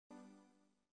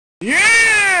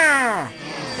Yeah!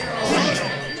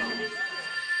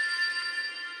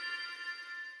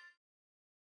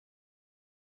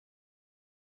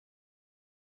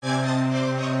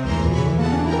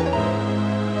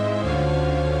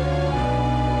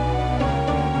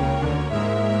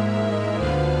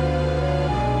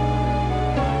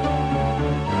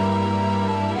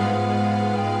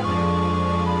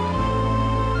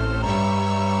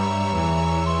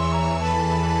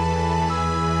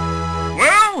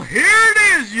 Well, here it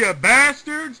is, you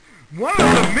bastards! One of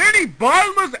the many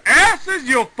bottomless asses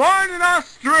you'll find in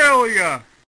Australia!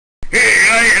 Hey,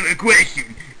 I have a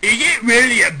question. Is it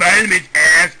really a bottomless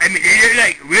ass? I mean, is it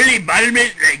like really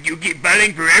bottomless, like you keep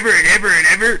bottoming forever and ever and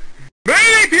ever?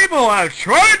 Many people have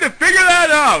tried to figure that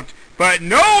out, but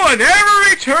no one ever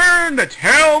returned to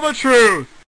tell the truth.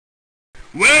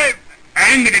 Well,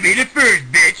 I'm gonna be the first,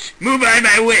 bitch. Move out of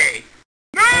my way.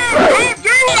 No, don't do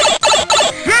it!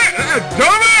 Shit,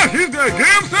 dumbass, he's gonna get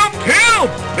himself killed!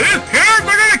 His parents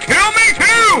are gonna kill me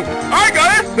too! I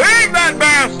gotta save that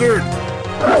bastard!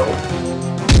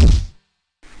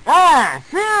 Ah,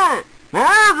 shit! My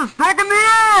ass is stuck in the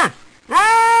ass!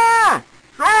 Ah!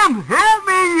 Someone help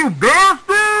me, you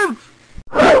bastards!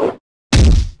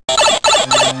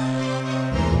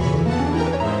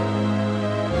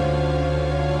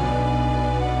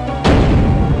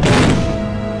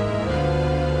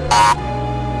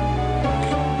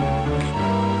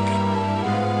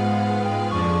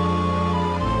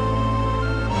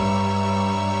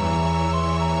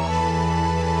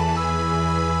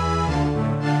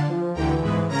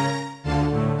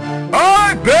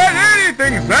 I bet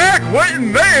anything Zakk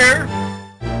wasn't there!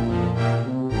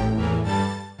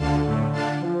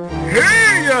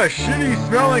 Hey, you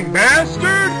shitty-smelling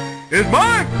bastard! Is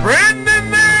my friend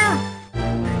in there?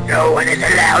 No one is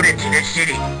allowed into the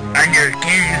city under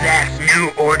King Zakk's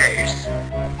new orders.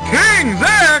 King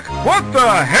Zakk? What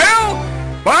the hell?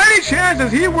 By any chance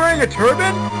is he wearing a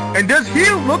turban? And does he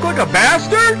look like a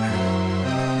bastard?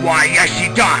 Why, yes,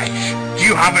 he does. Do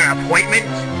you have an appointment?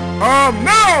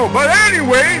 No, but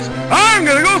anyways, I'm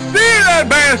gonna go see that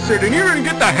bastard, and you're gonna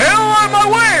get the hell out of my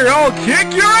way or I'll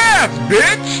kick your ass,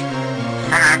 bitch!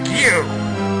 Fuck you.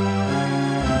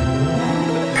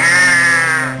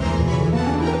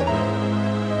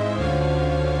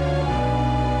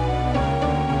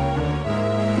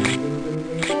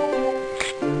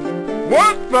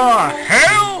 What the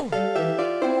hell?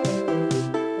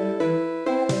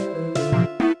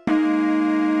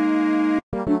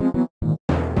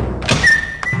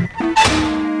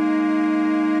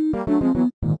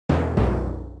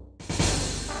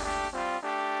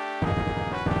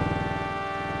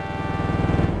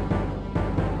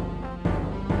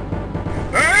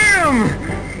 Damn!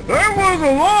 That was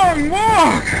a long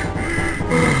walk!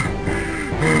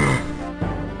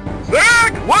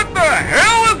 Zakk, what the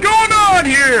hell is going on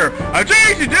here? I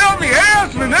chased you down the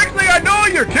ass and the next thing I know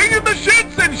you're king of the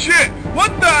shits and shit!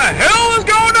 What the hell is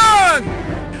going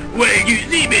on? Well, you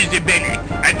see, Mr. Binek,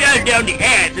 I fell down the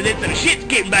ass and then some shits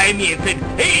came by me and said,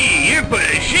 hey, you're full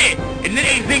of shit. And the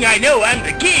next thing I know, I'm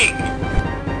the king.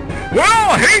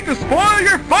 Well, I hate to spoil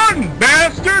your fun,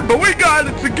 bastard, but we got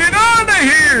to get out of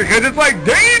here, because it's like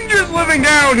dangerous living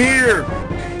down here.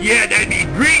 Yeah, that'd be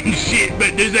great and shit,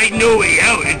 but there's like no way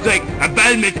out. It's like a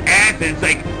bottomless ass and it's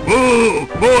like, whoa,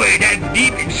 boy, that's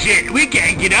deep and shit. We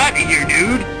can't get out of here,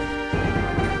 dude.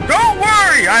 Don't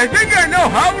worry, I think I know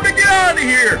how to get out of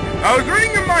here. I was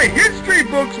reading in my history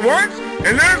books once,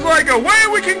 and there's like a way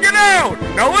we can get out.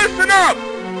 Now listen up.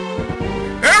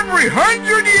 Every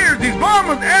 100 years, these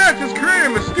bottomless asses create a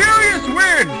mysterious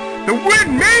wind. The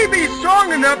wind may be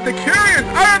strong enough to carry us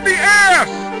out of the ass.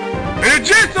 And it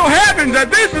just so happens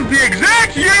that this is the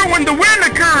exact year when the wind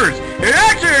occurs. It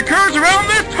actually occurs around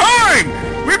this time.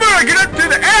 We better get up to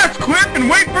the ass cliff and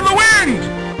wait for the wind.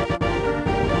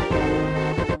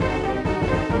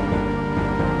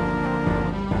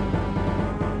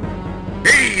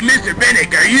 Hey, Mr.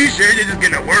 Binek, are you sure this is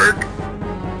gonna work?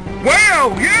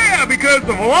 Well, yeah, because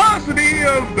the velocity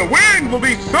of the wind will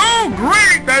be so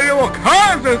great that it will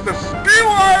cause us to spew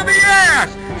out of the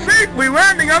ass, safely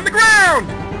landing on the ground.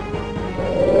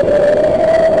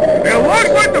 It looks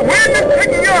like the wind is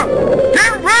picking up.